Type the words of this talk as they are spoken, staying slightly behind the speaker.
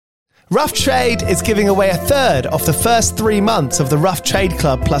Rough Trade is giving away a third of the first 3 months of the Rough Trade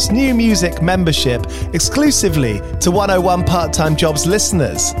Club plus new music membership exclusively to 101 Part-Time Jobs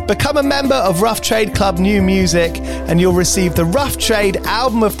listeners. Become a member of Rough Trade Club New Music and you'll receive the Rough Trade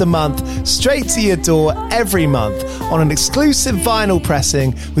Album of the Month straight to your door every month on an exclusive vinyl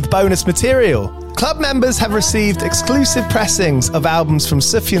pressing with bonus material. Club members have received exclusive pressings of albums from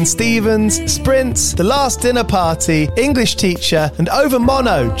Sufjan Stevens, Sprints, The Last Dinner Party, English Teacher, and Over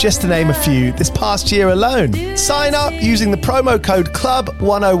Mono, just to name a few, this past year alone. Sign up using the promo code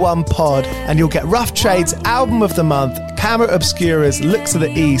CLUB101POD and you'll get Rough Trade's Album of the Month, Camera Obscura's Look to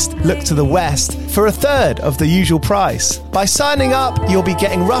the East, Look to the West for a third of the usual price. By signing up, you'll be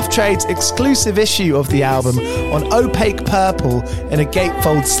getting Rough Trade's exclusive issue of the album on opaque purple in a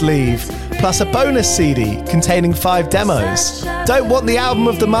gatefold sleeve, plus a bonus CD containing 5 demos. Don't want the album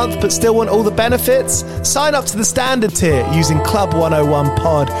of the month but still want all the benefits? Sign up to the standard tier using Club 101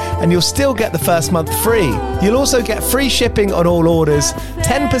 Pod and you'll still get the first month free. You'll also get free shipping on all orders,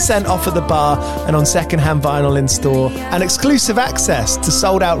 10% off at the bar and on secondhand vinyl in store, and exclusive access to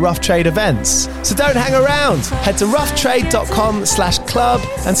sold out Rough Trade events. So don't hang around. Head to roughtrade.com/club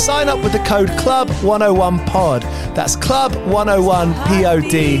and sign up with the code CLUB101POD. That's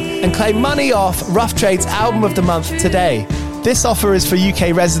CLUB101POD and claim money off Rough Trade's Album of the Month today. This offer is for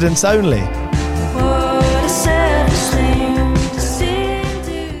UK residents only.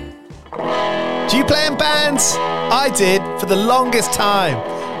 Do you play in bands? I did for the longest time.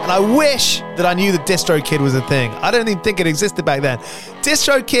 And I wish that I knew that DistroKid was a thing. I don't even think it existed back then.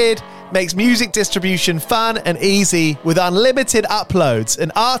 DistroKid makes music distribution fun and easy with unlimited uploads, and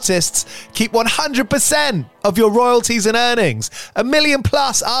artists keep 100% of your royalties and earnings. 1 million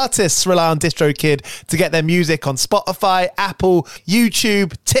plus artists rely on DistroKid to get their music on Spotify, Apple,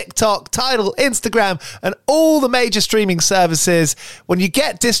 YouTube, TikTok, Tidal, Instagram, and all the major streaming services. When you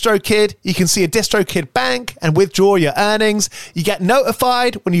get DistroKid, you can see a DistroKid bank and withdraw your earnings. You get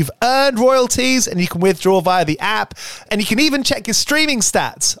notified when you've earned royalties and you can withdraw via the app. And you can even check your streaming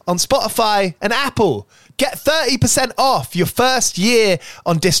stats on Spotify and Apple. Get 30% off your first year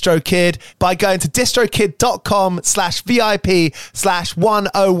on DistroKid by going to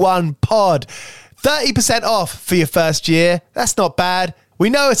distrokid.com/VIP/101pod. 30% off for your first year. That's not bad.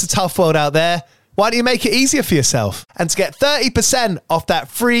 We know it's a tough world out there. Why don't you make it easier for yourself? And to get 30% off that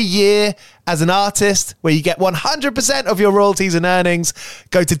free year as an artist, where you get 100% of your royalties and earnings,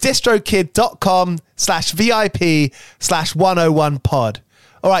 go to distrokid.com/VIP/101pod.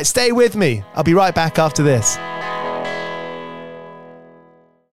 All right, stay with me. I'll be right back after this.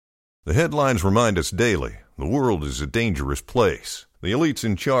 The headlines remind us daily the world is a dangerous place. The elites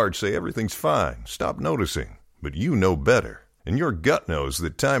in charge say everything's fine. Stop noticing. But you know better. And your gut knows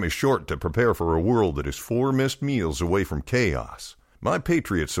that time is short to prepare for a world that is 4 missed meals away from chaos. My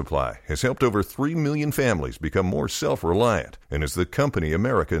Patriot Supply has helped over 3 million families become more self-reliant and is the company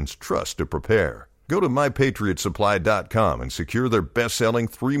Americans trust to prepare. Go to MyPatriotSupply.com and secure their best-selling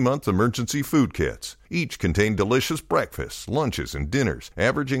 3-month emergency food kits. Each contain delicious breakfasts, lunches, and dinners,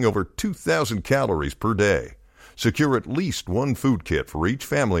 averaging over 2,000 calories per day. Secure at least 1 food kit for each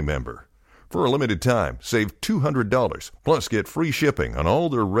family member. For a limited time, save $200, plus get free shipping on all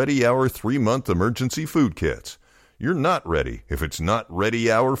their Ready Hour 3-month emergency food kits. You're not ready if it's not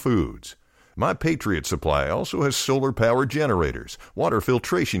Ready Hour Foods. My Patriot Supply also has solar power generators, water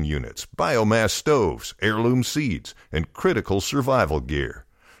filtration units, biomass stoves, heirloom seeds, and critical survival gear.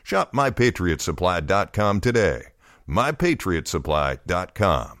 Shop MyPatriotSupply.com today.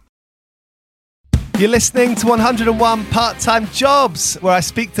 MyPatriotSupply.com. You're listening to 101 Part-Time Jobs, where I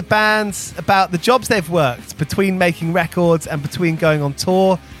speak to bands about the jobs they've worked between making records and between going on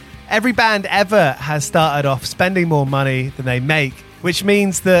tour. Every band ever has started off spending more money than they make, which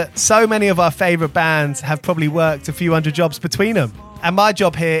means that so many of our favourite bands have probably worked a few hundred jobs between them. And my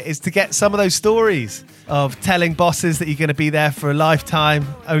job here is to get some of those stories of telling bosses that you're going to be there for a lifetime,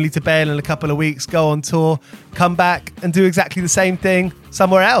 only to bail in a couple of weeks, go on tour, come back and do exactly the same thing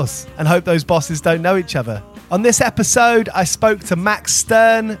somewhere else, and hope those bosses don't know each other. On this episode, I spoke to Max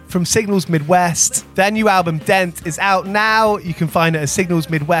Stern from Signals Midwest. Their new album, Dent, is out now. You can find it at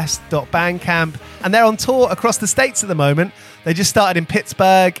signalsmidwest.bandcamp. And they're on tour across the States at the moment. They just started in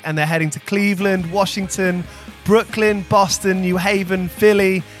Pittsburgh, and they're heading to Cleveland, Washington, Brooklyn, Boston, New Haven,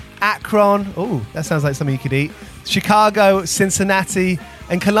 Philly, Akron. Oh, that sounds like something you could eat. Chicago, Cincinnati,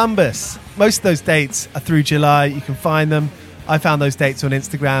 and Columbus. Most of those dates are through July. You can find them. I found those dates on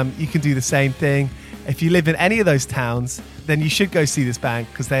Instagram. You can do the same thing. If you live in any of those towns, then you should go see this band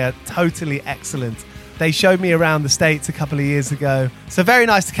because they are totally excellent. They showed me around the States a couple of years ago. So very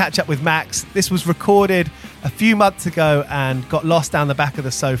nice to catch up with Max. This was recorded a few months ago and got lost down the back of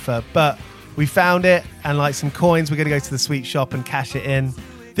the sofa, but we found it, and like some coins, we're going to go to the sweet shop and cash it in.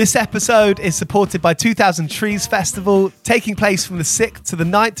 This episode is supported by 2000 Trees Festival, taking place from the 6th to the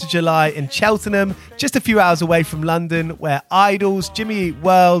 9th of July in Cheltenham, just a few hours away from London, where Idols, Jimmy Eat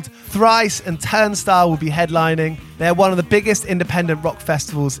World, Thrice and Turnstile will be headlining. They're one of the biggest independent rock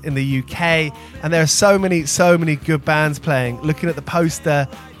festivals in the UK, and there are so many good bands playing. Looking at the poster,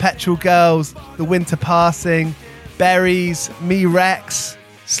 Petrol Girls, The Winter Passing, Berries, Me Rex,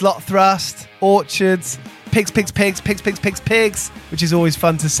 Slot Thrust, Orchards, Pigs, which is always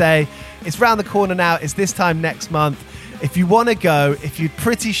fun to say. It's round the corner now. It's this time next month. If you want to go, if you're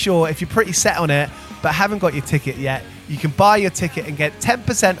pretty sure, if you're pretty set on it, but haven't got your ticket yet, you can buy your ticket and get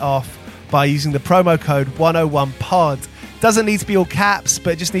 10% off by using the promo code 101POD. Doesn't need to be all caps,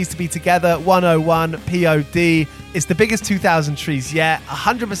 but it just needs to be together, 101 POD. It's the biggest 2000 Trees yet,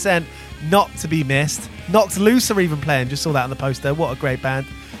 100% not to be missed. Knocked Loose are even playing, just saw that on the poster. What a great band.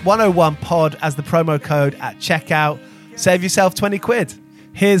 101pod as the promo code at checkout. Save yourself 20 quid.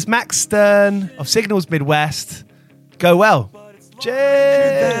 Here's Max Stern of Signals Midwest. Go well.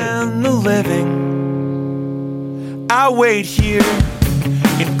 Cheers. The living. I wait here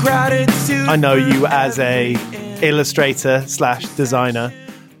in gratitude. I know you as a illustrator / designer,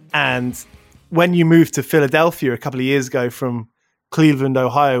 and when you moved to Philadelphia a couple of years ago from Cleveland,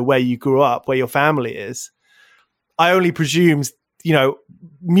 Ohio, where you grew up, where your family is, I only presumed,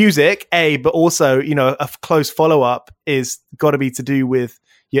 music, but also, a close follow-up is got to be to do with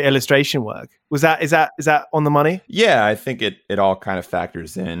your illustration work. Is that on the money? Yeah, I think it all kind of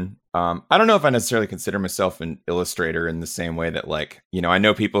factors in. I don't know if I necessarily consider myself an illustrator in the same way that, I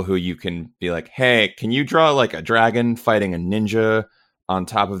know people who you can be like, hey, can you draw like a dragon fighting a ninja on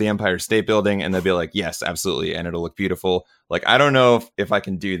top of the Empire State Building? And they'll be like, yes, absolutely. And it'll look beautiful. Like, I don't know if I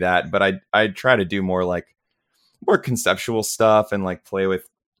can do that, but I try to do more conceptual stuff and play with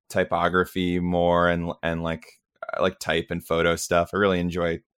typography more and type and photo stuff. I really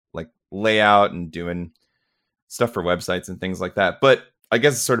enjoy layout and doing stuff for websites and things like that. But I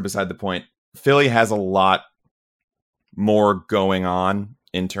guess it's sort of beside the point. Philly has a lot more going on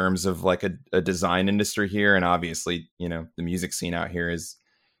in terms of a design industry here. And obviously, the music scene out here is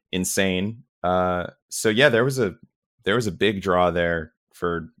insane. So yeah, there was a big draw there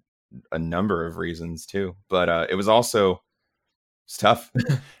for a number of reasons too, but it was also tough.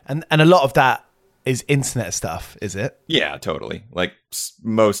 and a lot of that is internet stuff, is it? Yeah, totally.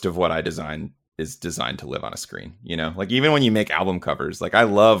 Most of what I design is designed to live on a screen, even when you make album covers, I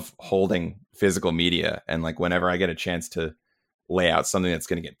love holding physical media, and whenever I get a chance to lay out something that's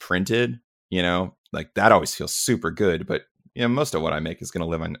going to get printed, that always feels super good. But most of what I make is going to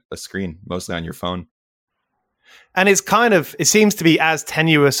live on a screen, mostly on your phone. And it seems to be as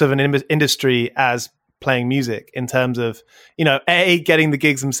tenuous of an industry as playing music in terms of, A, getting the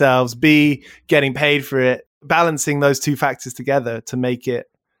gigs themselves, B, getting paid for it, balancing those two factors together to make it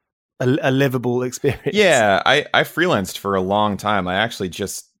a livable experience. Yeah, I freelanced for a long time. I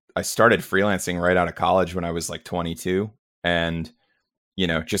started freelancing right out of college when I was 22, and,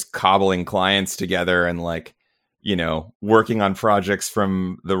 just cobbling clients together and working on projects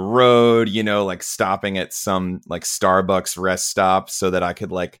from the road, stopping at some Starbucks rest stop so that I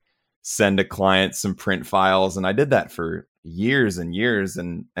could send a client some print files. And I did that for years and years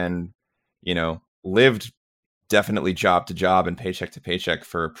and lived definitely job to job and paycheck to paycheck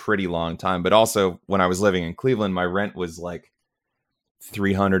for a pretty long time. But also when I was living in Cleveland, my rent was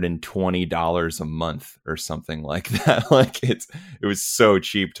 $320 a month or something like that. It was so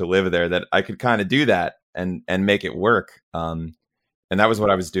cheap to live there that I could kind of do that and make it work. And that was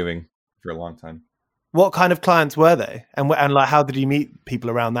what I was doing for a long time. What kind of clients were they? And how did you meet people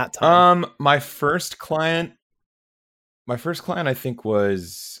around that time? My first client I think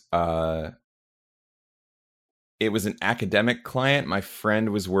was, it was an academic client. My friend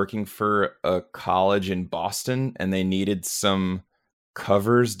was working for a college in Boston, and they needed some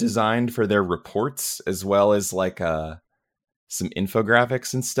covers designed for their reports, as well as some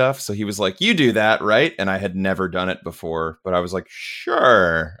infographics and stuff. So he was like, you do that, right? And I had never done it before, but I was like,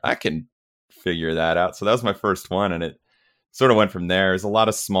 sure, I can figure that out. So that was my first one, and it sort of went from there. There's a lot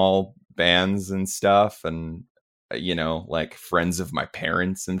of small bands and stuff, and friends of my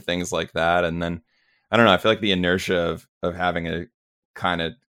parents and things like that. And then I don't know, I feel like the inertia of having a kind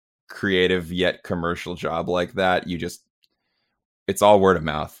of creative yet commercial job like that, it's all word of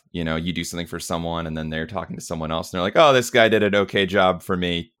mouth. You do something for someone and then they're talking to someone else and they're like, oh, this guy did an okay job for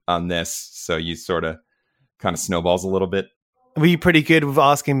me on this. So you sort of kind of snowballs a little bit. Were you pretty good with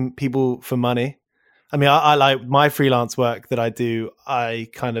asking people for money? I mean, I like my freelance work that I do. I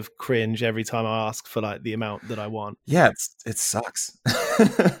kind of cringe every time I ask for like the amount that I want. Yeah, it sucks.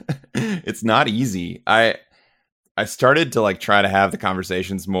 It's not easy. I started to like try to have the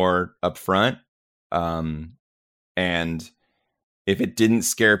conversations more upfront. And if it didn't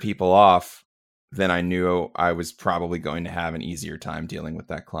scare people off, then I knew I was probably going to have an easier time dealing with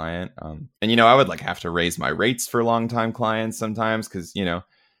that client. And, I would like have to raise my rates for long-time clients sometimes because,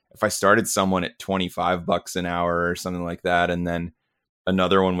 if I started someone at $25 an hour or something like that, and then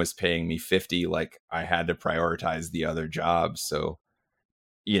another one was paying me 50, like I had to prioritize the other jobs. So,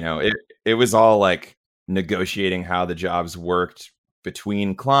 it was all like negotiating how the jobs worked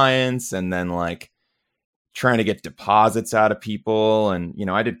between clients and then like trying to get deposits out of people. And,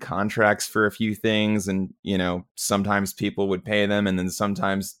 I did contracts for a few things and, sometimes people would pay them. And then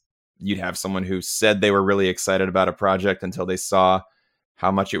sometimes you'd have someone who said they were really excited about a project until they saw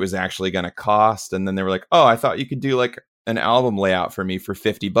how much it was actually going to cost. And then they were like, oh, I thought you could do like an album layout for me for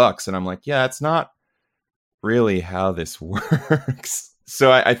 $50. And I'm like, yeah, it's not really how this works.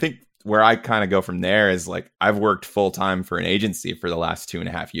 So I think where I kind of go from there is like, I've worked full time for an agency for the last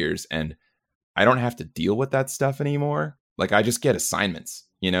 2.5 years, and I don't have to deal with that stuff anymore. Like I just get assignments,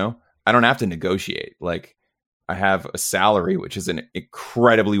 I don't have to negotiate. Like I have a salary, which is an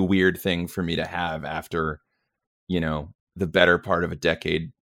incredibly weird thing for me to have after, the better part of a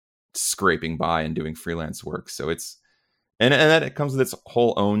decade scraping by and doing freelance work. So it's, and that it comes with its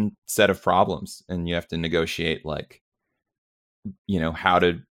whole own set of problems, and you have to negotiate like, how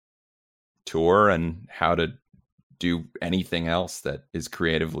to tour and how to do anything else that is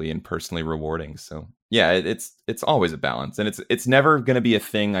creatively and personally rewarding. So yeah, it's always a balance, and it's never going to be a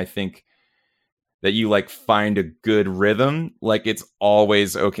thing, I think, that you like find a good rhythm. Like it's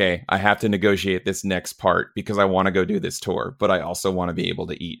always, okay, I have to negotiate this next part because I want to go do this tour, but I also want to be able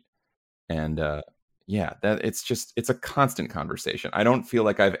to eat. And yeah, that it's a constant conversation. I don't feel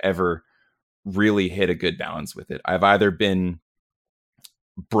like I've ever really hit a good balance with it. I've either been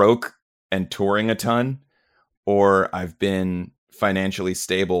broke and touring a ton, or I've been financially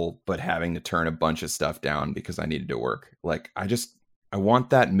stable but having to turn a bunch of stuff down because I needed to work. Like I want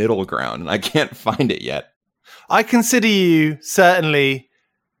that middle ground, and I can't find it yet. I consider you certainly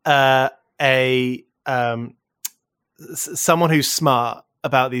someone who's smart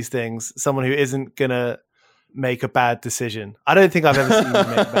about these things, someone who isn't gonna make a bad decision. I don't think I've ever seen you make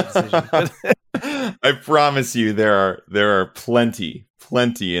a bad decision. But I promise you, there are plenty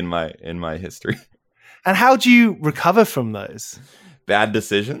in my history. And how do you recover from those bad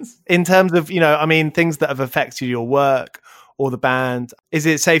decisions? In terms of, things that have affected your work or the band? Is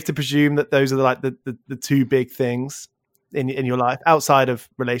it safe to presume that those are like the two big things in your life outside of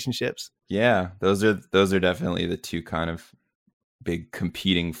relationships? Yeah, those are definitely the two kind of big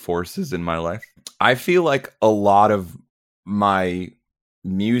competing forces in my life. I feel like a lot of my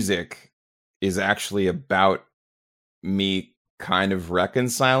music is actually about me kind of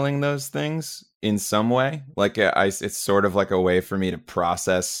reconciling those things in some way. Like it's sort of like a way for me to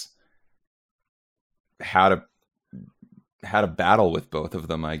process how to battle with both of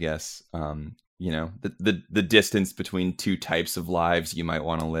them, I guess. The distance between two types of lives you might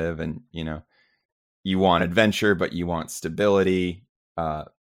want to live, and you want adventure but you want stability,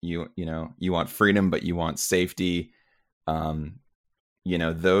 you want freedom but you want safety.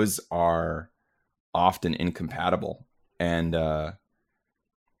 Those are often incompatible. And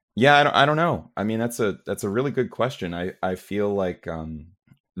yeah, I don't know. I mean, that's a really good question. I feel like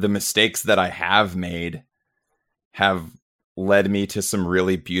the mistakes that I have made have led me to some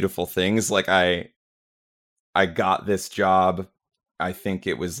really beautiful things. Like I got this job, I think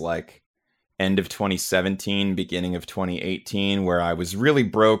it was like end of 2017, beginning of 2018, where I was really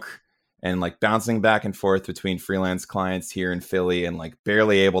broke and like bouncing back and forth between freelance clients here in Philly and like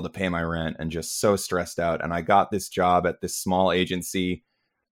barely able to pay my rent and just so stressed out. And I got this job at this small agency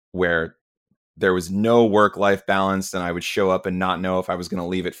where there was no work-life balance, and I would show up and not know if I was going to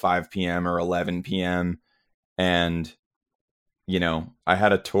leave at 5 p.m. or 11 p.m. And I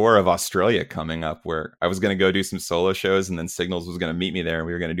had a tour of Australia coming up where I was going to go do some solo shows, and then Signals was going to meet me there, and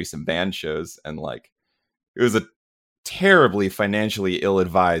we were going to do some band shows. And like, it was a terribly financially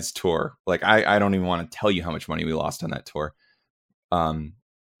ill-advised tour. Like, I don't even want to tell you how much money we lost on that tour.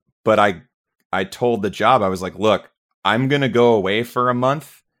 But I told the job, I was like, look, I'm going to go away for a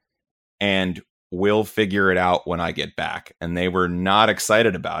month and we'll figure it out when I get back. And they were not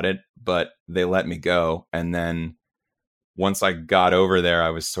excited about it, but they let me go. And then once I got over there,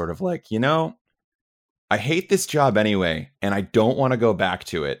 I was sort of like, I hate this job anyway, and I don't want to go back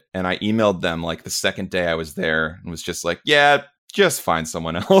to it. And I emailed them like the second day I was there and was just like, yeah, just find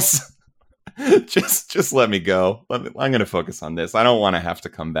someone else. just let me go. I'm going to focus on this. I don't want to have to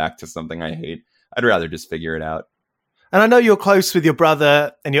come back to something I hate. I'd rather just figure it out. And I know you're close with your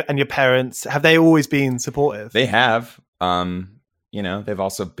brother and your parents. Have they always been supportive? They have. They've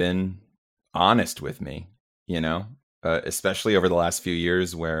also been honest with me, especially over the last few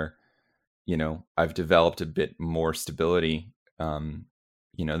years where, I've developed a bit more stability.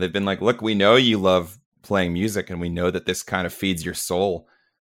 They've been like, look, we know you love playing music and we know that this kind of feeds your soul,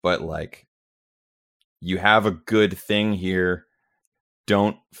 but like, you have a good thing here.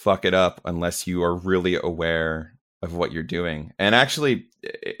 Don't fuck it up unless you are really aware of what you're doing. And actually,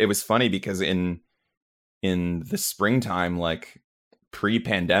 it was funny because in the springtime, like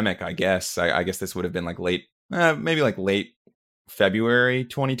pre-pandemic, I guess this would have been like maybe late February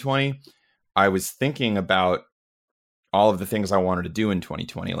 2020. I was thinking about all of the things I wanted to do in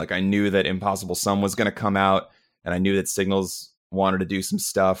 2020. Like I knew that Impossible Sum was going to come out, and I knew that Signals wanted to do some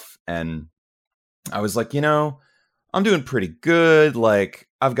stuff, and I was like, I'm doing pretty good. Like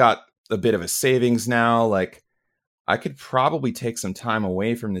I've got a bit of a savings now. Like I could probably take some time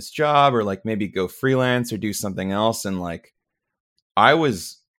away from this job, or like maybe go freelance or do something else. And like, I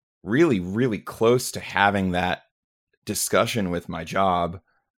was really, really close to having that discussion with my job,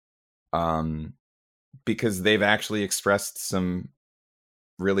 because they've actually expressed some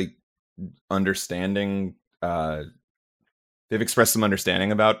really understanding. They've expressed some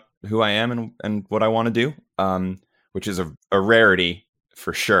understanding about who I am and what I want to do, which is a rarity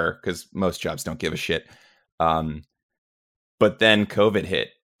for sure, because most jobs don't give a shit. But then COVID hit,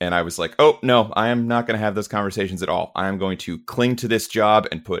 and I was like, oh, no, I am not going to have those conversations at all. I am going to cling to this job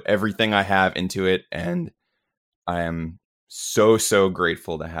and put everything I have into it. And I am so, so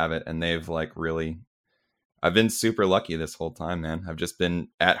grateful to have it. And they've like really, I've been super lucky this whole time, man. I've just been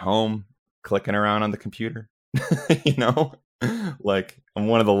at home clicking around on the computer, like I'm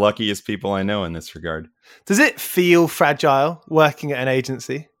one of the luckiest people I know in this regard. Does it feel fragile working at an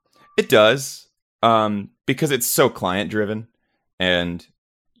agency? It does, because it's so client driven, and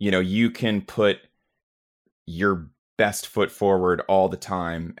you can put your best foot forward all the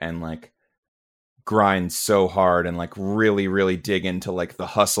time and like grind so hard and like really, really dig into like the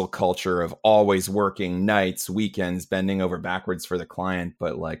hustle culture of always working nights, weekends, bending over backwards for the client.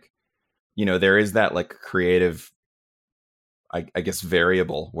 But like, there is that like creative, I guess,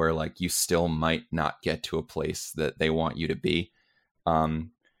 variable where like you still might not get to a place that they want you to be.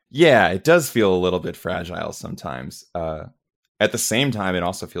 Yeah, it does feel a little bit fragile sometimes. At the same time, it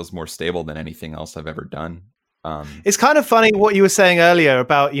also feels more stable than anything else I've ever done. It's kind of funny what you were saying earlier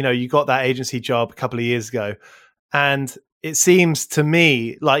about, you got that agency job a couple of years ago. And it seems to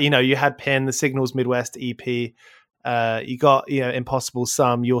me like, you had Pin, the Signals Midwest EP. You got, Impossible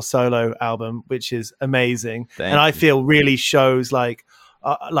Sum, your solo album, which is amazing. Thank and I you. feel really shows like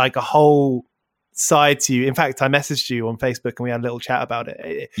a whole side to you. In fact, I messaged you on Facebook and we had a little chat about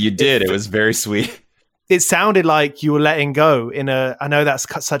it. You did. It was very sweet. It sounded like you were letting go I know that's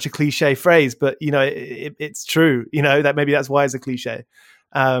such a cliche phrase, but it's true, that maybe that's why it's a cliche.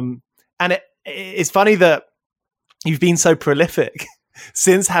 And it's funny that you've been so prolific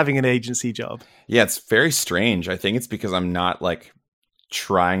since having an agency job. Yeah, it's very strange. I think it's because I'm not like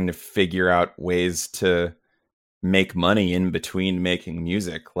trying to figure out ways to make money in between making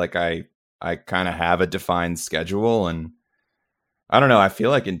music. Like I kind of have a defined schedule, and I don't know. I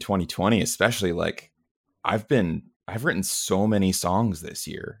feel like in 2020, especially, like I've written so many songs this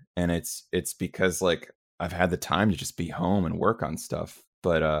year, and it's because like I've had the time to just be home and work on stuff.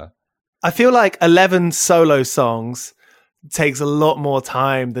 But I feel like 11 solo songs takes a lot more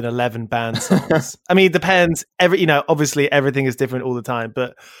time than 11 band songs. I mean, it depends. Obviously everything is different all the time,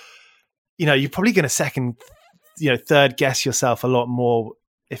 but you're probably going to third guess yourself a lot more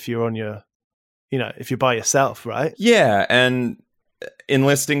if you're on your, if you're by yourself, right? Yeah, and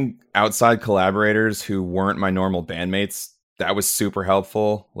enlisting outside collaborators who weren't my normal bandmates, that was super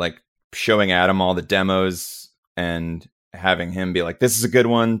helpful. Like showing Adam all the demos and having him be like, this is a good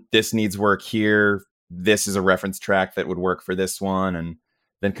one, this needs work here, this is a reference track that would work for this one. And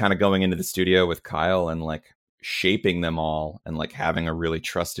then kind of going into the studio with Kyle and like shaping them all and like having a really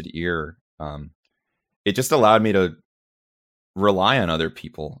trusted ear. It just allowed me to rely on other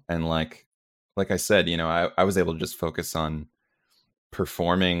people. And like I said, I was able to just focus on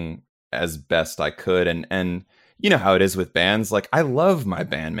performing as best I could. And you know how it is with bands. Like I love my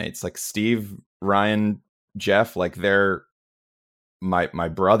bandmates, like Steve, Ryan, Jeff, like they're my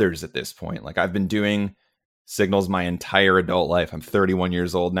brothers at this point. Like I've been doing Signals my entire adult life. I'm 31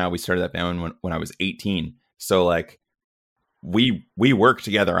 years old now. We started that band when I was 18. So like we work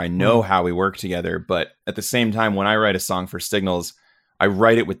together. I know how we work together, but at the same time, when I write a song for Signals, I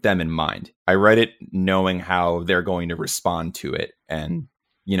write it with them in mind. I write it knowing how they're going to respond to it. And,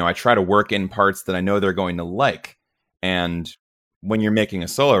 you know, I try to work in parts that I know they're going to like. And when you're making a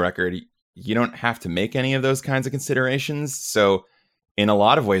solo record, you don't have to make any of those kinds of considerations. So in a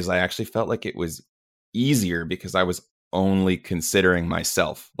lot of ways, I actually felt like it was easier because I was only considering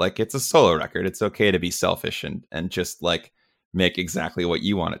myself. Like, it's a solo record. It's okay to be selfish and just like make exactly what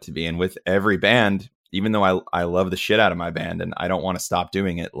you want it to be. And with every band, even though I love the shit out of my band and I don't want to stop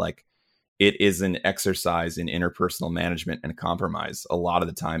doing it, like, it is an exercise in interpersonal management and compromise a lot of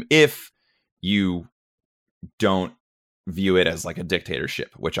the time, if you don't view it as like a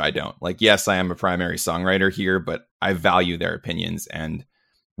dictatorship, which I don't. Like, yes, I am a primary songwriter here, but I value their opinions. And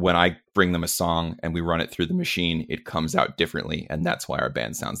when I bring them a song and we run it through the machine, it comes out differently. And that's why our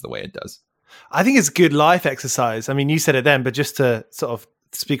band sounds the way it does. I think it's a good life exercise. I mean, you said it then, but just to sort of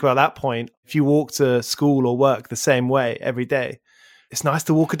speak about that point, if you walk to school or work the same way every day, it's nice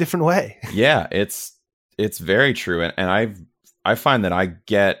to walk a different way. Yeah, it's very true. And I find that I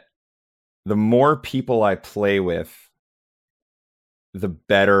get, the more people I play with, the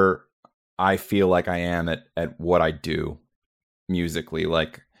better I feel like I am at what I do musically.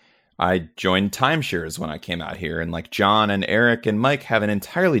 Like, I joined Timeshares when I came out here, and like John and Eric and Mike have an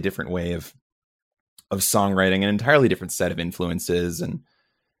entirely different way of songwriting, an entirely different set of influences. And,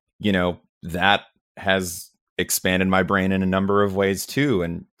 you know, that has expanded my brain in a number of ways too.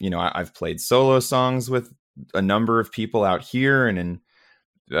 And, you know, I've played solo songs with a number of people out here, and in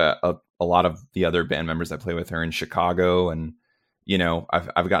a lot of the other band members I play with are in Chicago. And, you know,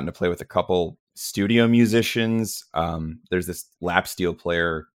 I've gotten to play with a couple studio musicians. There's this lap steel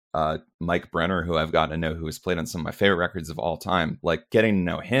player, Mike Brenner, who I've gotten to know, who has played on some of my favorite records of all time. Like, getting to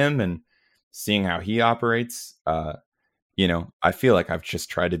know him and seeing how he operates, you know, I feel like I've just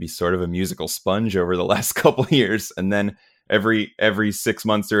tried to be sort of a musical sponge over the last couple of years. And then every 6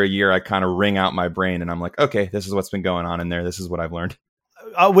 months or a year, I kind of wring out my brain and I'm like, okay, this is what's been going on in there. This is what I've learned.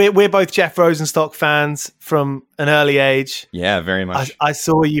 We're both Jeff Rosenstock fans from an early age. Yeah, very much. I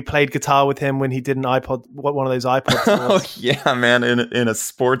saw you played guitar with him when he did one of those iPod Oh, yeah, man. In a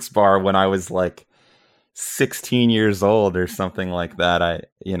sports bar when I was like 16 years old or something like that.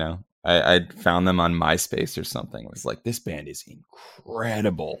 I found them on MySpace or something. It was like, this band is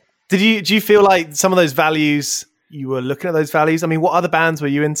incredible. Do you feel like some of those values, you were looking at those values? I mean, what other bands were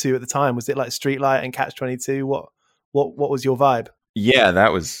you into at the time? Was it like Streetlight and Catch-22? What was your vibe? Yeah,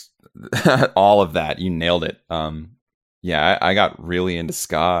 that was all of that. You nailed it. Yeah, I got really into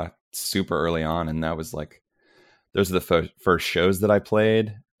ska super early on, and that was like, those are the first shows that I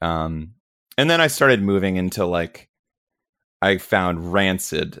played. And then I started moving into like, I found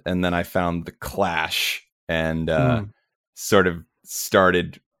Rancid, and then I found The Clash, and sort of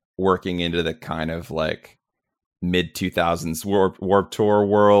started working into the kind of like mid 2000s Warp Tour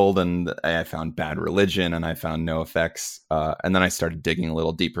world, and I found Bad Religion, and I found NoFX, and then I started digging a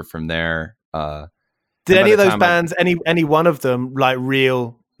little deeper from there. Did any of those bands, any one of them,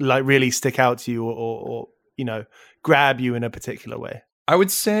 really stick out to you, or you know, grab you in a particular way? I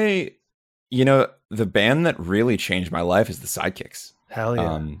would say, you know, the band that really changed my life is the Sidekicks. Hell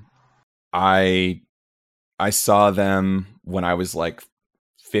yeah! I saw them when I was like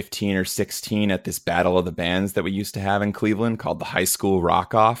 15 or 16 at this battle of the bands that we used to have in Cleveland called the High School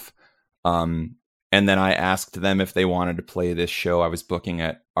Rock Off. And then I asked them if they wanted to play this show I was booking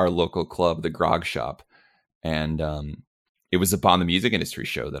at our local club, the Grog Shop. And it was a Bomb the Music Industry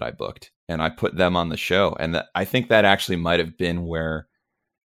show that I booked, and I put them on the show. And I think that actually might have been where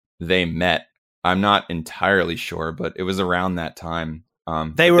they met. I'm not entirely sure, but it was around that time.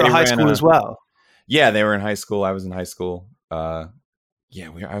 They were in high school as well. Yeah, they were in high school. I was in high school. I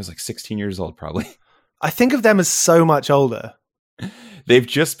was like 16 years old, probably. I think of them as so much older. They've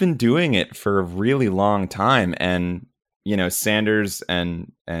just been doing it for a really long time. And, you know, Sanders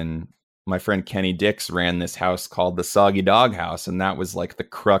and my friend Kenny Dix ran this house called the Soggy Dog House. And that was like the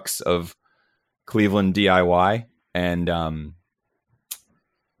crux of Cleveland DIY. And,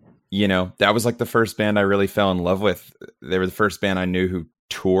 you know, that was like the first band I really fell in love with. They were the first band I knew who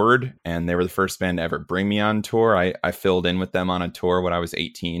toured, and they were the first band to ever bring me on tour. I filled in with them on a tour when I was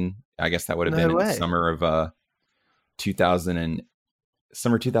 18. I guess that would have been in the summer of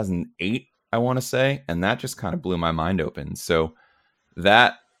 2008, I want to say. And that just kind of blew my mind open. So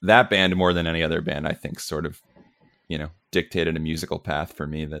that band, more than any other band, I think sort of, you know, dictated a musical path for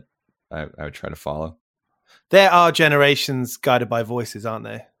me that I would try to follow. There are generations guided by voices, aren't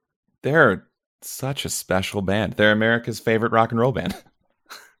they? They're such a special band. They're America's favorite rock and roll band.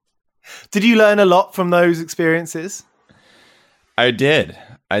 Did you learn a lot from those experiences? I did.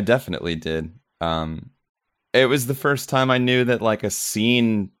 I definitely did. it was the first time I knew that like a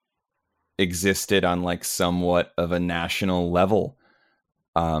scene existed on like somewhat of a national level.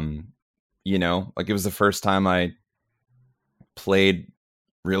 You know, like it was the first time I played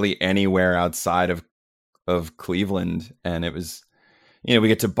really anywhere outside of Cleveland. And it was, you know, we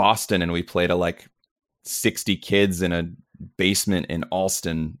get to Boston and we play to like 60 kids in a basement in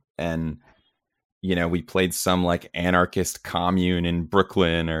Alston. And, you know, we played some like anarchist commune in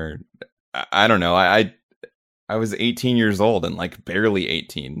Brooklyn, or I don't know. I was 18 years old and like barely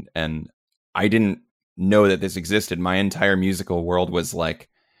 18. And I didn't know that this existed. My entire musical world was like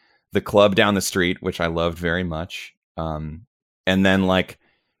the club down the street, which I loved very much. And then like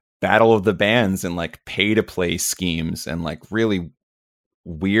Battle of the Bands and like pay to play schemes and like really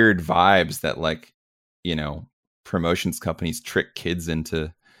weird vibes that like, you know, promotions companies trick kids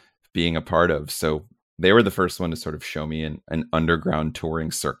into being a part of. So they were the first one to sort of show me an underground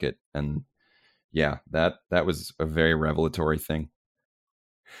touring circuit. And yeah, that was a very revelatory thing.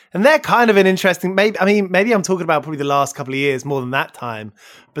 And they're kind of an interesting, maybe I'm talking about probably the last couple of years more than that time,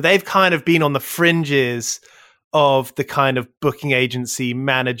 but they've kind of been on the fringes of the kind of booking agency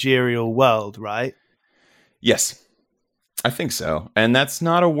managerial world, right? Yes, I think so. And that's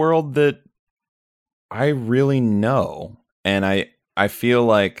not a world that I really know. And I feel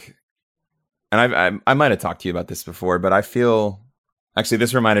like, and I might have talked to you about this before, but I feel, actually,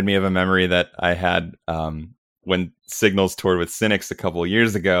 this reminded me of a memory that I had when Signals toured with Cynics a couple of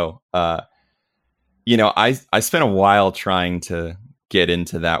years ago. You know, I spent a while trying to get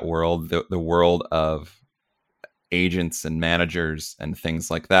into that world, the world of agents and managers and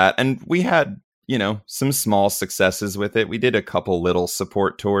things like that. And we had, you know, some small successes with it. We did a couple little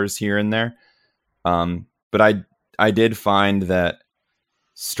support tours here and there. But I did find that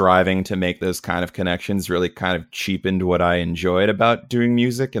striving to make those kind of connections really kind of cheapened what I enjoyed about doing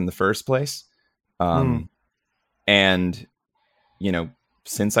music in the first place. And, you know,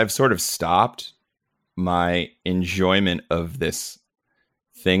 since I've sort of stopped, my enjoyment of this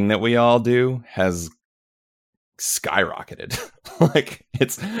thing that we all do has skyrocketed. Like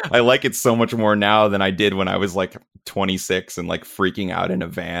I like it so much more now than I did when I was like 26 and like freaking out in a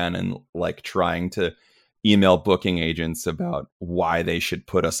van and like trying to email booking agents about why they should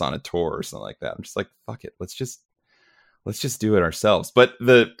put us on a tour or something like that. I'm just like, fuck it. Let's just do it ourselves. But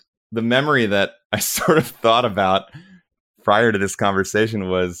the memory that I sort of thought about prior to this conversation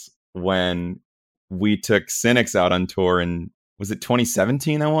was when we took Cynics out on tour in, was it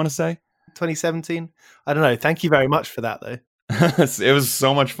 2017? I want to say 2017. I don't know. Thank you very much for that though. It was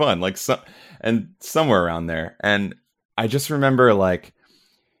so much fun, like and somewhere around there. And I just remember like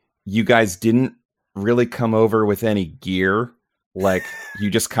you guys didn't really come over with any gear. Like you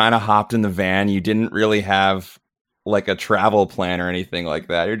just kind of hopped in the van. You didn't really have like a travel plan or anything like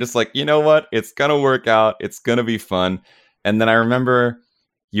that. You're just like, you know what? It's going to work out. It's going to be fun. And then I remember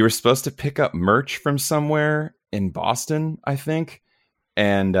you were supposed to pick up merch from somewhere in Boston, I think.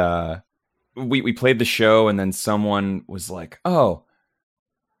 And we played the show, and then someone was like, oh,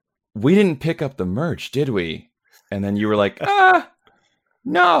 we didn't pick up the merch, did we? And then you were like,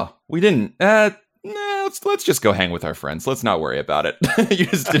 no, we didn't. No, let's just go hang with our friends. Let's not worry about it. You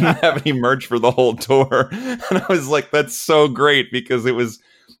just didn't have any merch for the whole tour. And I was like, that's so great, because it was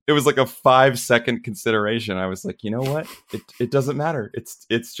like a 5-second consideration. I was like, you know what? It doesn't matter.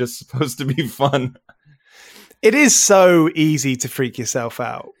 It's just supposed to be fun. It is so easy to freak yourself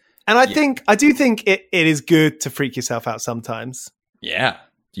out. And I do think it is good to freak yourself out sometimes. Yeah.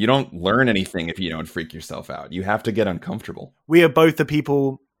 You don't learn anything if you don't freak yourself out. You have to get uncomfortable. We are both the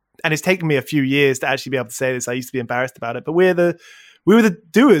people, and it's taken me a few years to actually be able to say this. I used to be embarrassed about it, but we were the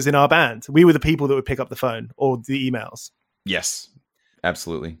doers in our band. We were the people that would pick up the phone or the emails. Yes,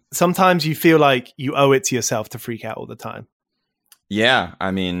 absolutely. Sometimes you feel like you owe it to yourself to freak out all the time. Yeah.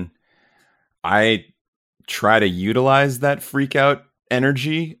 I mean, I try to utilize that freak out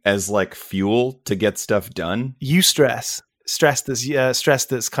energy as like fuel to get stuff done. Stress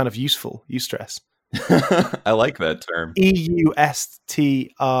that's kind of useful. Eustress. I like that term. EUSTRESS.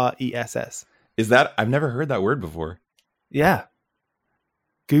 Is that, I've never heard that word before. Yeah.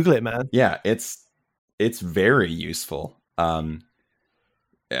 Google it, man. Yeah, it's very useful. I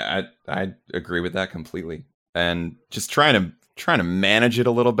agree with that completely. And just trying to manage it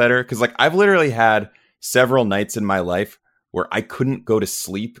a little better, because like I've literally had several nights in my life where I couldn't go to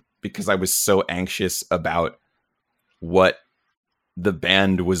sleep because I was so anxious about what the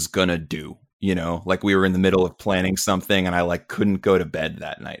band was gonna do. You know, like we were in the middle of planning something and I like couldn't go to bed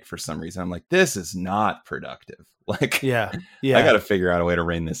that night for some reason. I'm like, this is not productive. Like, yeah. I got to figure out a way to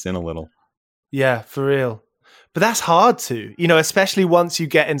rein this in a little. Yeah, for real. But that's hard to, especially once you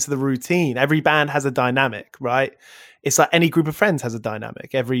get into the routine. Every band has a dynamic, right? It's like any group of friends has a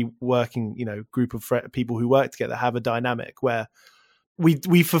dynamic. Every working, group of people who work together have a dynamic where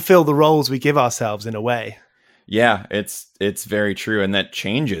we fulfill the roles we give ourselves in a way. Yeah, it's very true. And that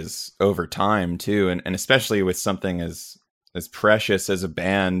changes over time too. And especially with something as precious as a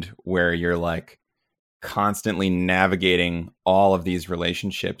band, where you're like constantly navigating all of these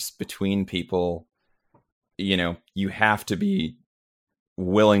relationships between people, you have to be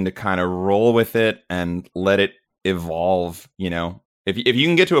willing to kind of roll with it and let it evolve. If you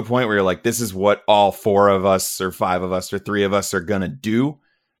can get to a point where you're like, this is what all 4 of us or 5 of us or 3 of us are gonna do,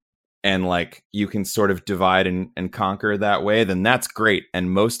 and like you can sort of divide and conquer that way, then that's great.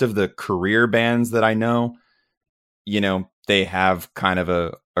 And most of the career bands that I know, they have kind of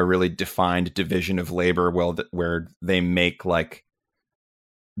a really defined division of labor, where they make like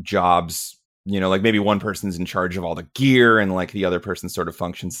jobs, like maybe one person's in charge of all the gear, and like the other person sort of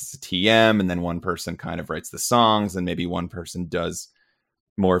functions as a TM, and then one person kind of writes the songs, and maybe one person does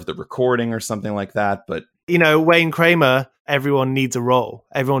more of the recording or something like that. But Wayne Kramer, everyone needs a role.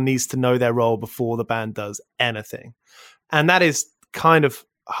 Everyone needs to know their role before the band does anything. And that is kind of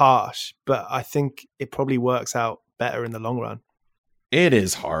harsh, but I think it probably works out better in the long run. It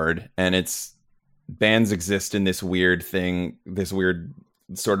is hard. And bands exist in this weird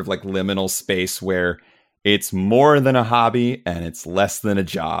sort of like liminal space where it's more than a hobby and it's less than a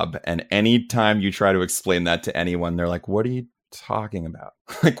job. And anytime you try to explain that to anyone, they're like, what are you talking about?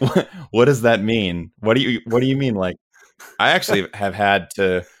 Like, what does that mean? What do you mean? Like, I actually have had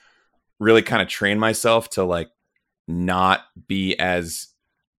to really kind of train myself to like not be as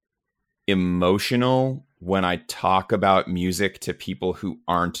emotional when I talk about music to people who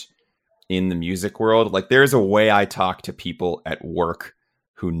aren't in the music world. Like, there's a way I talk to people at work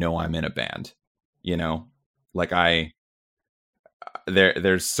who know I'm in a band, like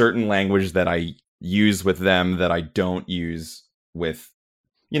there's certain language that I use with them that I don't use with,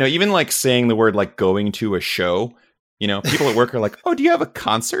 even like saying the word like going to a show, people at work are like, oh, do you have a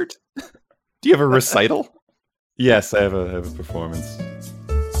concert? Do you have a recital? Yes, I have a performance.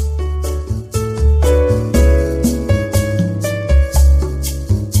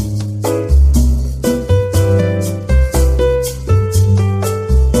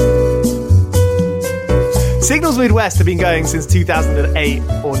 Signals Midwest have been going since 2008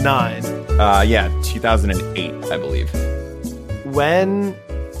 or 9. 2008, I believe. When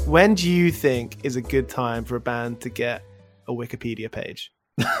do you think is a good time for a band to get a Wikipedia page?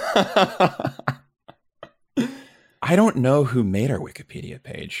 I don't know who made our Wikipedia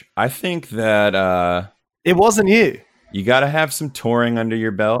page. I think that it wasn't you. You got to have some touring under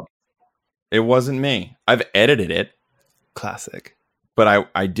your belt. It wasn't me. I've edited it. Classic. But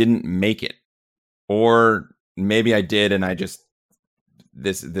I didn't make it. Or maybe I did, and I just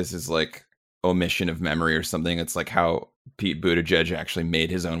this is like omission of memory or something. It's like how Pete Buttigieg actually made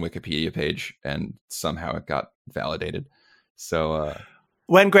his own Wikipedia page, and somehow it got validated. So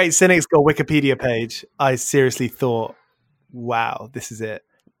when Great Cynics got a Wikipedia page, I seriously thought, "Wow, this is it.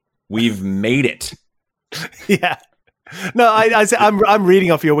 We've made it." Yeah. No, I'm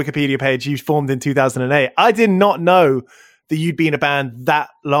reading off your Wikipedia page. You formed in 2008. I did not know that you'd been in a band that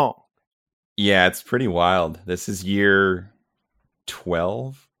long. Yeah, it's pretty wild. This is year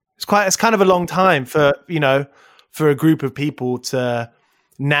 12. It's kind of a long time for a group of people to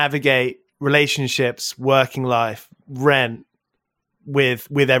navigate relationships, working life, rent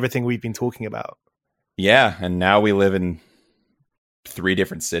with everything we've been talking about. Yeah, and now we live in 3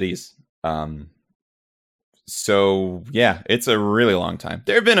 different cities. So yeah, it's a really long time.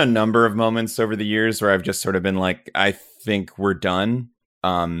 There have been a number of moments over the years where I've just sort of been like, I think we're done.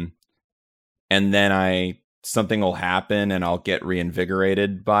 And then something will happen and I'll get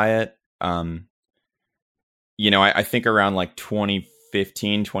reinvigorated by it. I think around like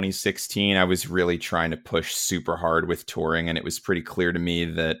 2015, 2016, I was really trying to push super hard with touring. And it was pretty clear to me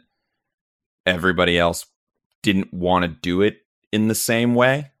that everybody else didn't want to do it in the same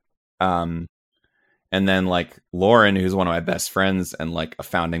way. And then like Lauren, who's one of my best friends and like a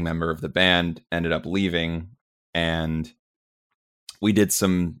founding member of the band, ended up leaving. And we did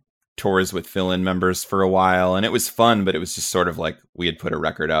some tours with fill-in members for a while, and it was fun, but it was just sort of like we had put a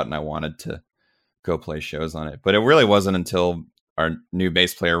record out and I wanted to go play shows on it. But it really wasn't until our new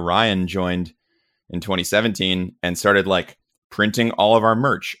bass player Ryan joined in 2017 and started like printing all of our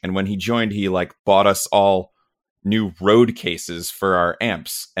merch. And when he joined, he like bought us all new road cases for our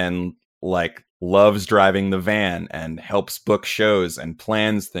amps and like loves driving the van and helps book shows and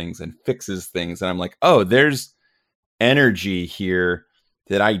plans things and fixes things. And I'm like, oh, there's energy here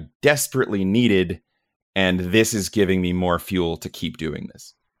that I desperately needed and this is giving me more fuel to keep doing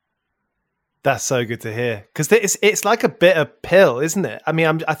this. That's so good to hear, because it's like a bitter pill, isn't it? I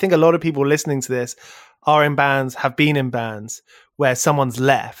mean, I think a lot of people listening to this are in bands, have been in bands where someone's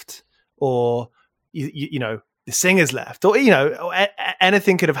left, or you know, the singer's left, or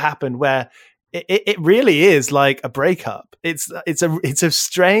anything could have happened where it really is like a breakup. It's a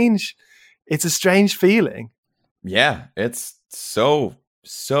strange feeling. Yeah, it's so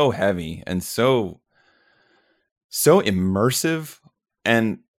heavy and so immersive,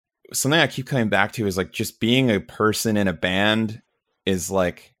 and something I keep coming back to is like just being a person in a band is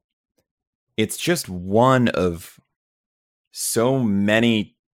like, it's just one of so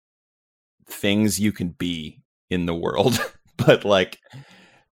many things you can be in the world. But like,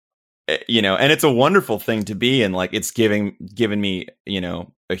 you know, and it's a wonderful thing to be, and like it's given me, you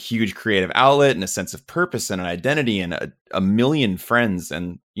know, a huge creative outlet and a sense of purpose and an identity and a million friends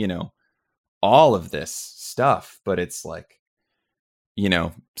and, you know, all of this stuff. But it's like, you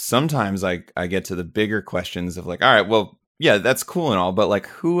know, sometimes I get to the bigger questions of like, all right, well, yeah, that's cool and all, but like,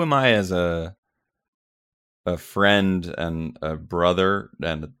 who am I as a friend and a brother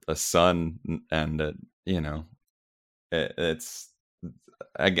and a son, and you know, it's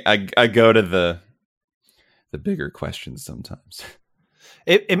I go to the bigger questions sometimes.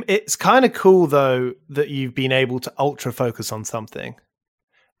 It's kind of cool though that you've been able to ultra focus on something,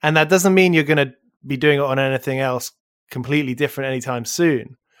 and that doesn't mean you're going to be doing it on anything else completely different anytime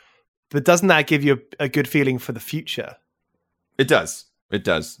soon. But doesn't that give you a good feeling for the future? It does.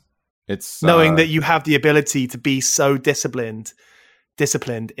 It's knowing that you have the ability to be so disciplined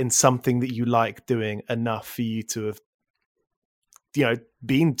in something that you like doing enough for you to have, you know,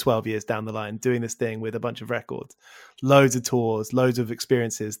 been 12 years down the line doing this thing with a bunch of records, loads of tours, loads of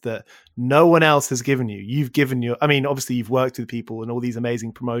experiences that no one else has given you. You've given I mean, obviously you've worked with people and all these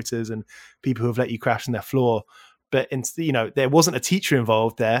amazing promoters and people who have let you crash on their floor, but you know, there wasn't a teacher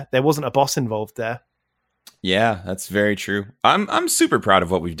involved there. There wasn't a boss involved there. Yeah, that's very true. I'm super proud of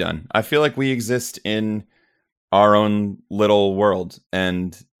what we've done. I feel like we exist in our own little world,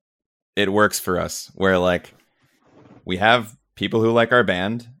 and it works for us, where like we have people who like our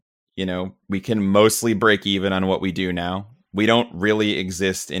band. You know, we can mostly break even on what we do now. We don't really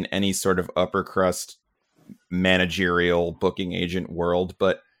exist in any sort of upper crust managerial booking agent world,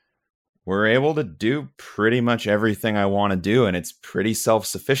 but we're able to do pretty much everything I want to do, and it's pretty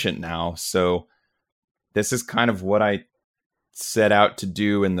self-sufficient now. So this is kind of what I set out to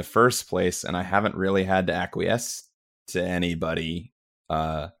do in the first place, and I haven't really had to acquiesce to anybody.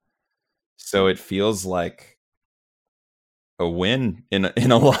 So it feels like a win in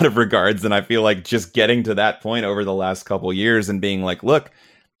a lot of regards. And I feel like just getting to that point over the last couple years and being like, look,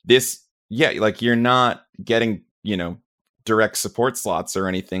 like you're not getting, you know, direct support slots or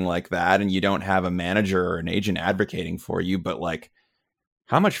anything like that, and you don't have a manager or an agent advocating for you, but like,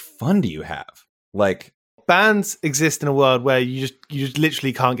 how much fun do you have? Like, bands exist in a world where you just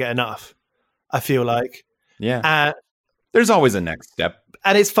literally can't get enough, I feel like. Yeah. There's always a next step.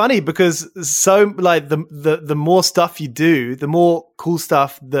 And it's funny because so like the more stuff you do, the more cool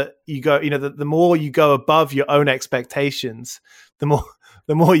stuff that you go, you know, the more you go above your own expectations, the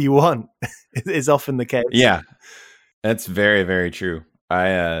more you want is often the case. Yeah. That's very, very true.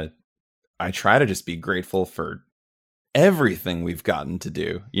 I try to just be grateful for everything we've gotten to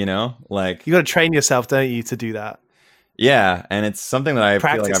do, you know, like you got to train yourself, don't you, to do that? Yeah. And it's something that I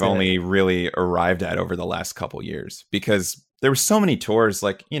feel like I've only really arrived at over the last couple years, because there were so many tours.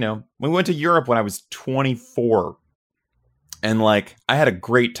 Like, you know, we went to Europe when I was 24, and like I had a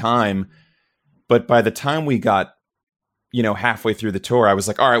great time, but by the time we got, you know, halfway through the tour, I was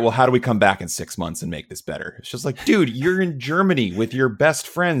like, all right, well, how do we come back in 6 months and make this better? It's just like, dude, you're in Germany with your best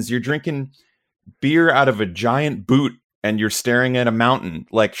friends. You're drinking beer out of a giant boot and you're staring at a mountain.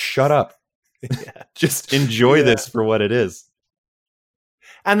 Like, shut up. Yeah. Just enjoy this for what it is.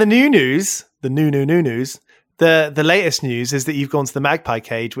 And the new news, the latest news is that you've gone to the Magpie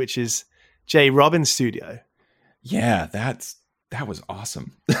Cage, which is Jay Robbins' studio. Yeah, that was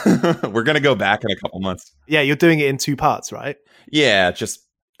awesome. We're going to go back in a couple months. Yeah, you're doing it in 2 parts, right? Yeah, just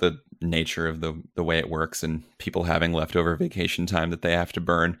the nature of the way it works and people having leftover vacation time that they have to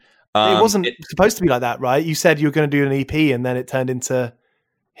burn. It wasn't supposed to be like that, right? You said you were going to do an EP, and then it turned into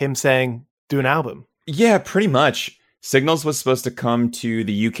him saying, do an album. Yeah, pretty much. Signals was supposed to come to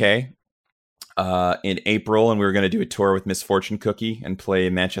the UK in April, and we were going to do a tour with Misfortune Cookie and play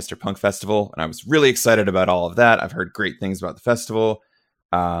Manchester Punk Festival. And I was really excited about all of that. I've heard great things about the festival.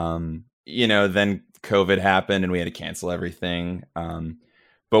 You know, then COVID happened and we had to cancel everything.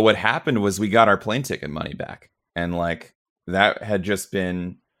 But what happened was we got our plane ticket money back. And like, that had just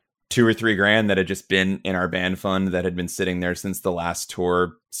been $2,000 or $3,000 that had just been in our band fund that had been sitting there since the last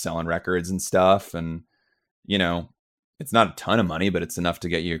tour, selling records and stuff. And, you know, it's not a ton of money, but it's enough to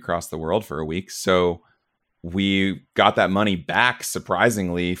get you across the world for a week. So we got that money back,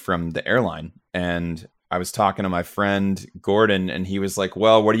 surprisingly, from the airline. And I was talking to my friend Gordon, and he was like,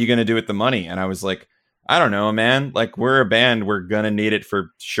 well, what are you going to do with the money? And I was like, I don't know, man. Like, we're a band. We're going to need it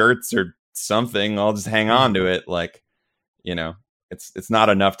for shirts or something. I'll just hang on to it. Like, you know, it's not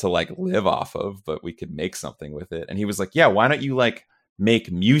enough to like live off of, but we could make something with it. And he was like, yeah, why don't you like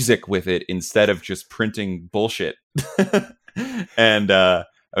make music with it instead of just printing bullshit? And I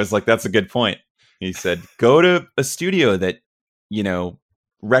was like, that's a good point. He said, go to a studio that, you know,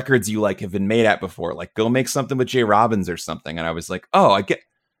 records you like have been made at before. Like, go make something with J. Robbins or something. And I was like, oh, I get,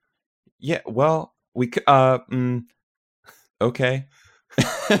 yeah, well, we could, okay.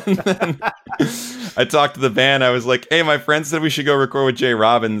 And then I talked to the band. I was like, hey, my friend said we should go record with J.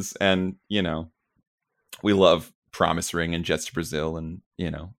 Robbins. And, you know, we love Promise Ring and Jets to Brazil and, you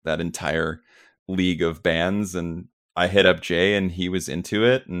know, that entire league of bands. And I hit up Jay and he was into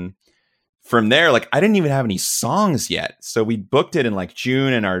it. And from there, like, I didn't even have any songs yet. So we booked it in like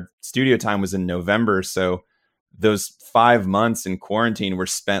June and our studio time was in November. So those 5 months in quarantine were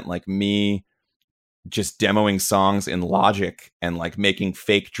spent like me just demoing songs in Logic and like making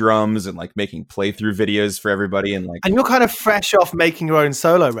fake drums and like making playthrough videos for everybody. And like, and you're kind of fresh off making your own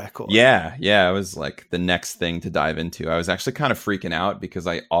solo record. Yeah. It was like the next thing to dive into. I was actually kind of freaking out because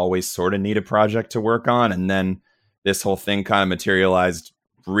I always sort of need a project to work on. And then this whole thing kind of materialized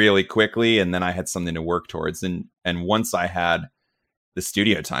really quickly. And then I had something to work towards. And once I had the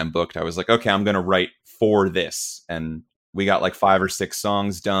studio time booked, I was like, okay, I'm going to write for this. And we got like 5 or 6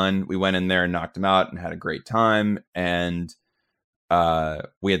 songs done. We went in there and knocked them out and had a great time. And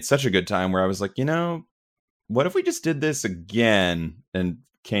we had such a good time where I was like, you know, what if we just did this again and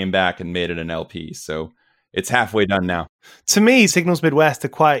came back and made it an LP? So it's halfway done now. To me, Signals Midwest are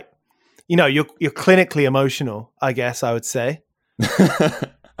quite, you know, you're clinically emotional, I guess I would say.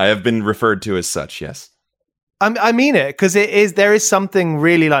 I have been referred to as such, yes. I mean it, because there is something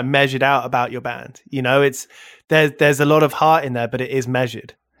really like measured out about your band. You know, there's a lot of heart in there, but it is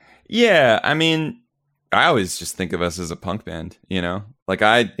measured. Yeah, I mean, I always just think of us as a punk band, you know? Like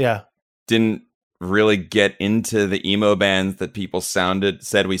I didn't really get into the emo bands that people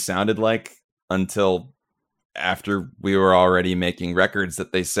said we sounded like until after we were already making records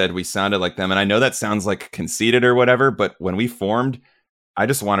that they said we sounded like them. And I know that sounds like conceited or whatever, but when we formed, I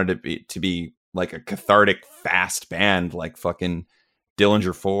just wanted it to be like a cathartic, fast band, like fucking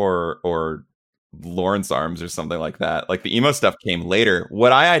Dillinger 4 or Lawrence Arms or something like that. Like the emo stuff came later.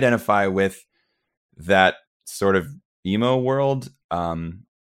 What I identify with that sort of emo world,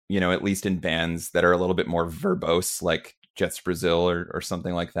 you know, at least in bands that are a little bit more verbose, like Jets Brazil or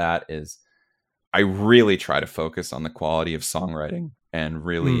something like that, is I really try to focus on the quality of songwriting and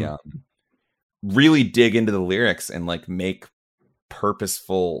really, really dig into the lyrics and like make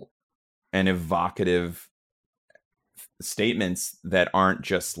purposeful and evocative statements that aren't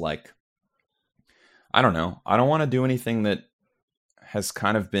just like, I don't know, I don't want to do anything that has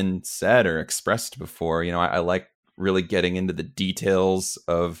kind of been said or expressed before. You know, I like really getting into the details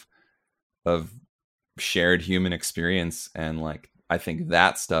of shared human experience. And like, I think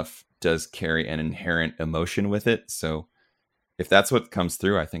that stuff does carry an inherent emotion with it. So if that's what comes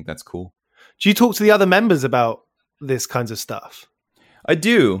through, I think that's cool. Do you talk to the other members about this kinds of stuff? I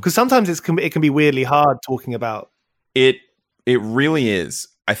do. Because sometimes it can be weirdly hard talking about. It really is.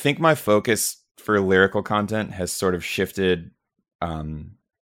 I think my focus for lyrical content has sort of shifted, trying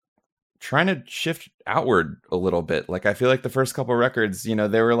to shift outward a little bit. Like I feel like the first couple records, you know,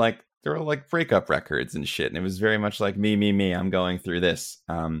 they were like breakup records and shit. And it was very much like me, I'm going through this.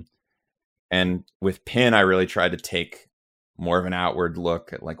 And with Pin, I really tried to take more of an outward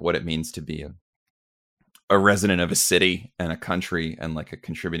look at like what it means to be a resident of a city and a country and like a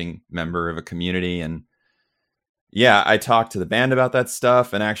contributing member of a community. And yeah, I talked to the band about that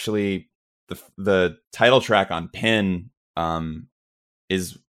stuff. And actually the title track on Pin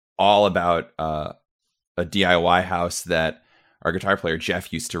is all about a DIY house that our guitar player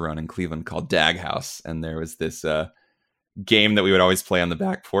Jeff used to run in Cleveland called Dag House. And there was this game that we would always play on the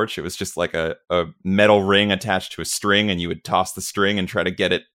back porch. It was just like a metal ring attached to a string, and you would toss the string and try to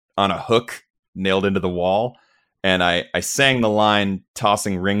get it on a hook nailed into the wall. And I sang the line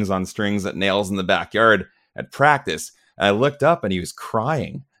tossing rings on strings at nails in the backyard at practice. And I looked up and he was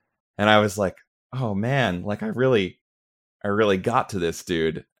crying. And I was like, oh man, like I really got to this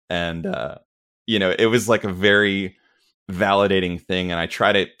dude. And, you know, it was like a very validating thing. And I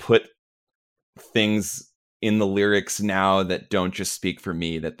try to put things in the lyrics now that don't just speak for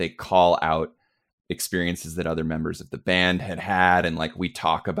me, that they call out experiences that other members of the band had, and like we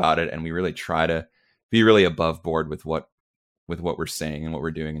talk about it, and we really try to be really above board with what we're saying and what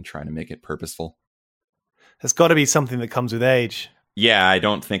we're doing, and trying to make it purposeful. There's got to be something that comes with age. Yeah, I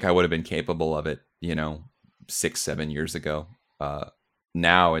don't think I would have been capable of it, 6-7 years ago.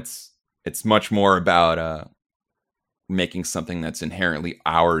 Now it's much more about making something that's inherently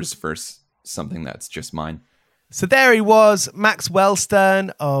ours versus something that's just mine. So there he was, Max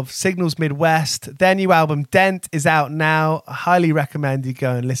Wellstern of Signals Midwest. Their new album, Dent, is out now. I highly recommend you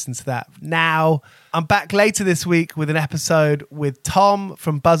go and listen to that now. I'm back later this week with an episode with Tom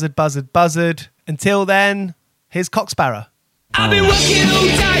from Buzzard, Buzzard, Buzzard. Until then, here's Cocksparrow. I've been working all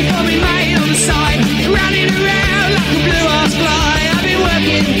day for me mate on the side, running around like a blue-ass fly. I've been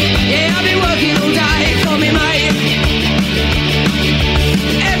working all day for me mate.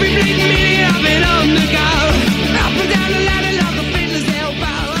 Every bleeding minute I've been on the go, up and down the ladder like a fiddler's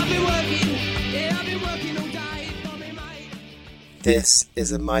elbow. I've been working all day for me mate. This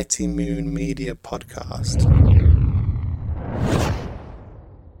is a Mighty Moon Media podcast.